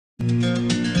A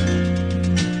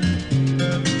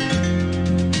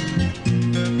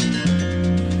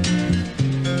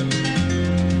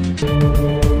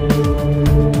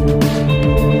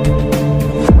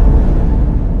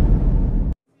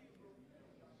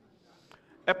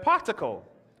particle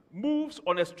moves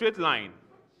on a straight line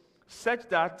such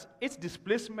that its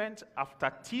displacement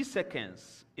after t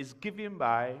seconds is given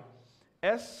by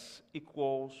s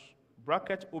equals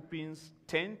bracket opens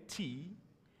 10t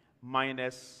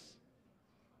minus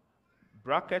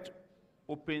bracket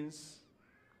opens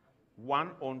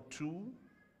 1 on 2,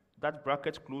 that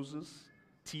bracket closes,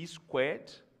 t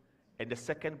squared, and the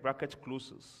second bracket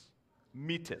closes,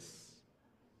 meters.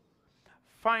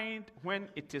 Find when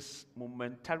it is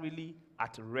momentarily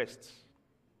at rest.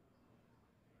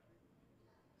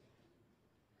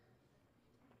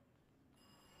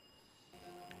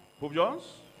 Bob Jones?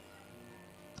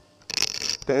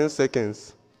 10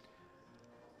 seconds.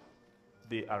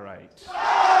 They are right.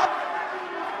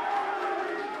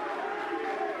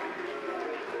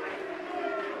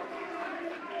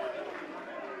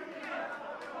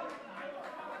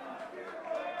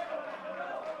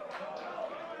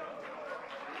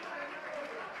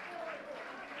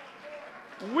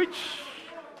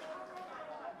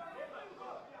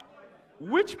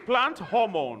 Which plant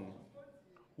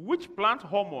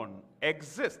hormone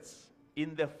exists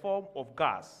in the form of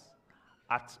gas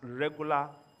at regular?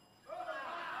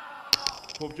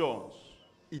 Bob Jones?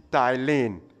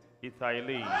 Ethylene.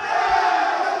 Ethylene.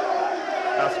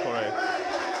 That's correct.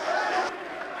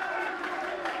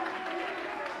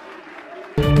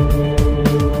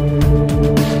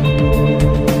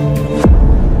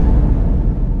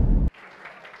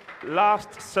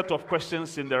 Last set of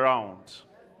questions in the round.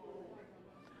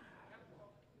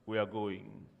 We are going.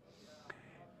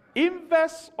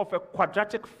 Inverse of a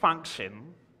quadratic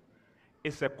function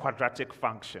is a quadratic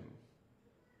function.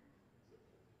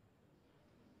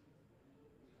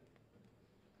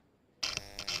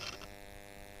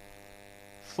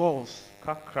 False.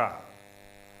 Kakra.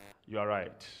 You are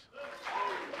right.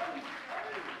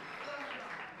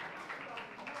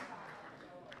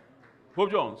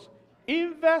 Bob Jones,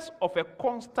 inverse of a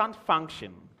constant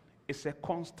function is a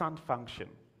constant function.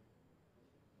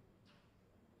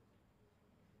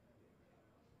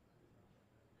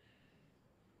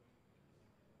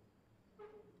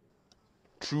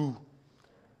 True.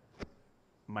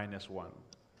 -1.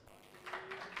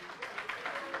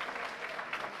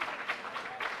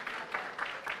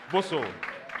 Boso,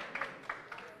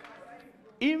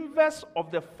 inverse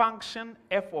of the function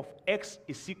f of x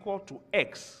is equal to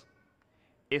x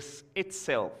is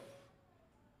itself.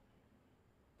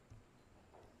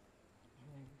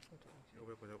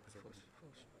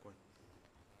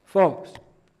 False.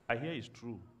 I hear it's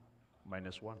true.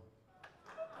 -1.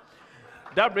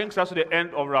 That brings us to the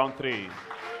end of round 3.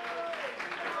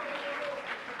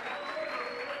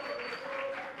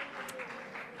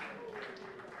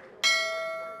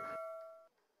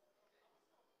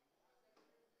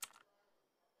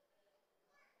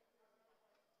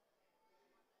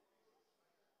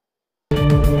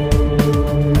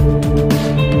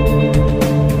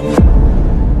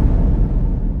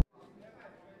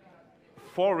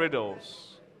 Four riddles.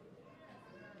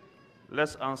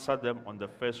 Let's answer them on the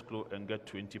first clue and get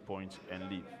 20 points and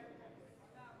leave.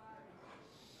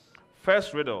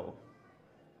 First riddle.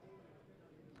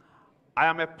 I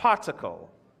am a particle.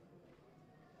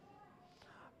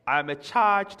 I am a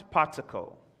charged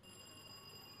particle.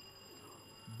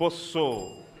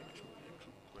 Boso.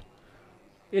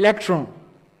 Electron.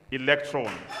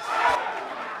 Electron.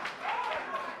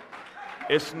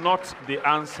 It's not the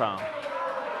answer.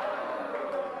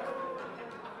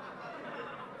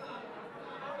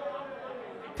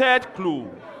 Third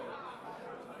clue.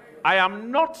 I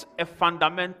am not a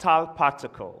fundamental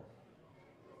particle.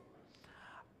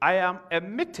 I am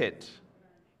emitted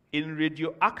in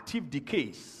radioactive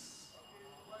decays.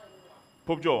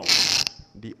 Bob Jones.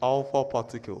 The alpha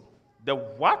particle. The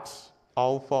what?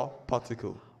 Alpha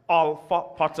particle. Alpha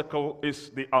particle is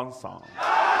the answer.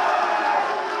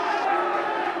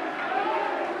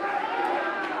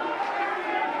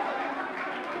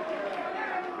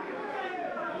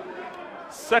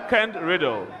 Second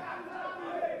riddle.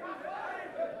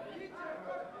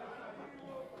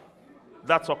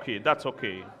 That's okay, that's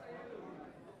okay.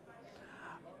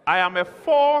 I am a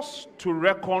force to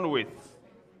reckon with.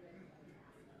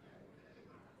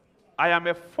 I am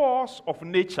a force of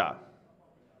nature.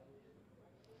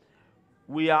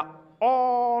 We are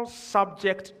all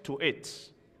subject to it.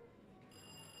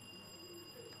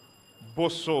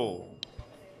 Boso.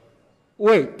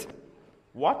 Wait.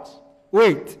 What?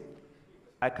 Wait.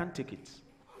 I can't take it.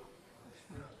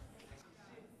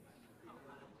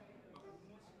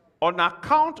 On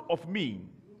account of me,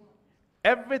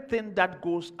 everything that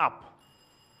goes up.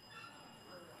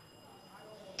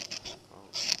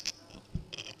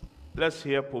 Let's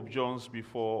hear Pope John's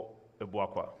before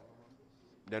Abuakwa.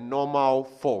 The normal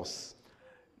force.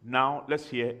 Now, let's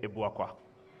hear Abuakwa.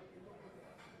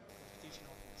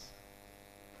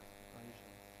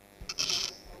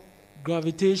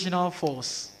 Gravitational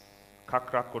force.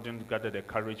 Kakra couldn't gather the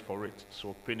courage for it,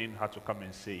 so Penin had to come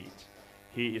and say it.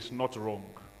 He is not wrong.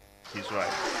 He's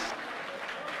right.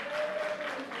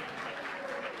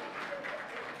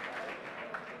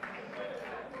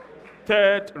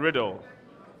 Third riddle.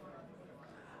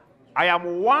 I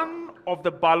am one of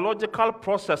the biological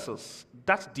processes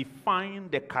that define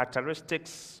the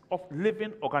characteristics of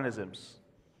living organisms.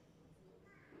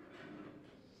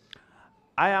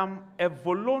 I am a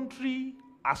voluntary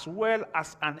as well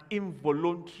as an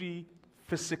involuntary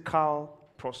physical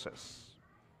process.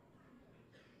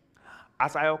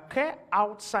 As I occur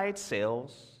outside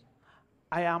cells,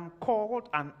 I am called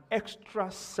an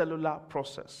extracellular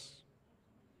process.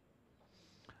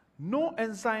 No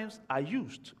enzymes are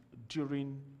used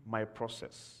during my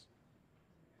process.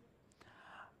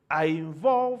 I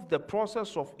involve the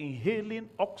process of inhaling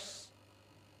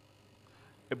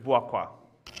Abuakwa.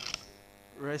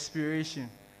 Respiration.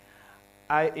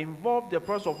 I involve the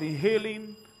process of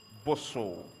inhaling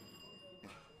Boso.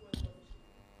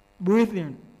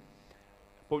 Breathing.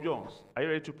 Pope Jones, are you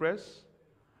ready to press?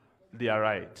 They are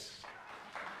right.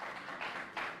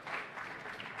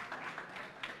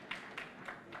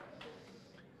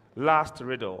 Last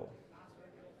riddle.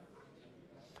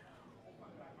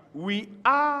 We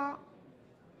are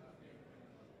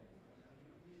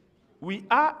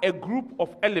a group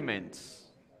of elements.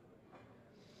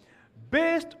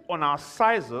 Based on our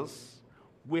sizes,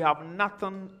 we have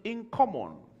nothing in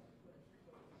common.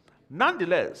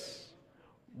 Nonetheless,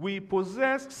 we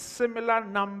possess similar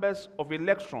numbers of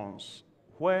electrons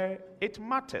where it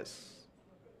matters.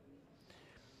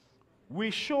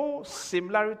 We show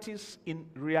similarities in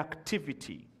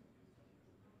reactivity.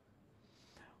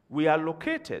 We are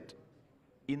located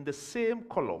in the same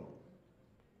column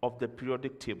of the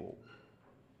periodic table.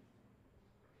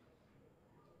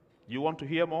 You want to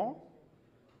hear more?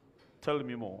 Tell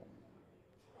me more.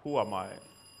 Who am I?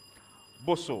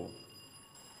 Boso.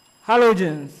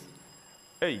 Halogens.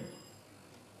 Hey.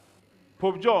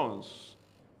 Pope Jones.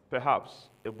 Perhaps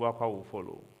Abuakwa will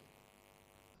follow.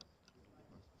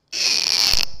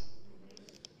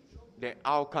 The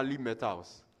alkali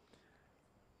metals.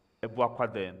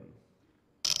 Abuakwa then.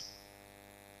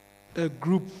 A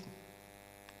group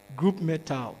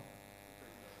metal.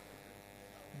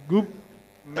 Group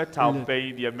Metal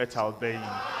vein, yeah, metal vein.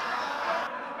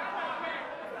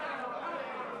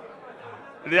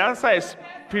 The answer is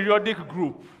periodic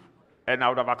group, and I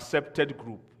would have accepted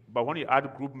group. But when you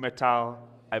add group metal,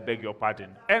 I beg your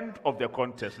pardon. End of the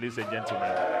contest, ladies and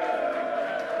gentlemen.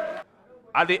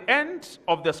 At the end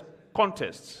of the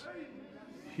contest,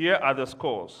 here are the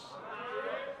scores.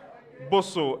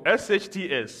 Boso,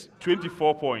 SHTS,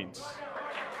 24 points.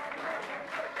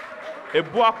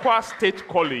 Abuakwa State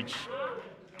College,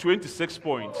 26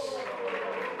 points.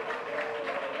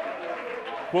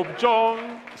 Pope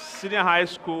John Senior High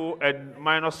School and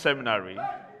Minor Seminary,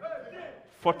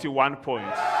 41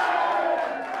 points.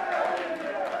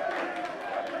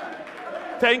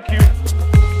 Thank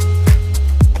you.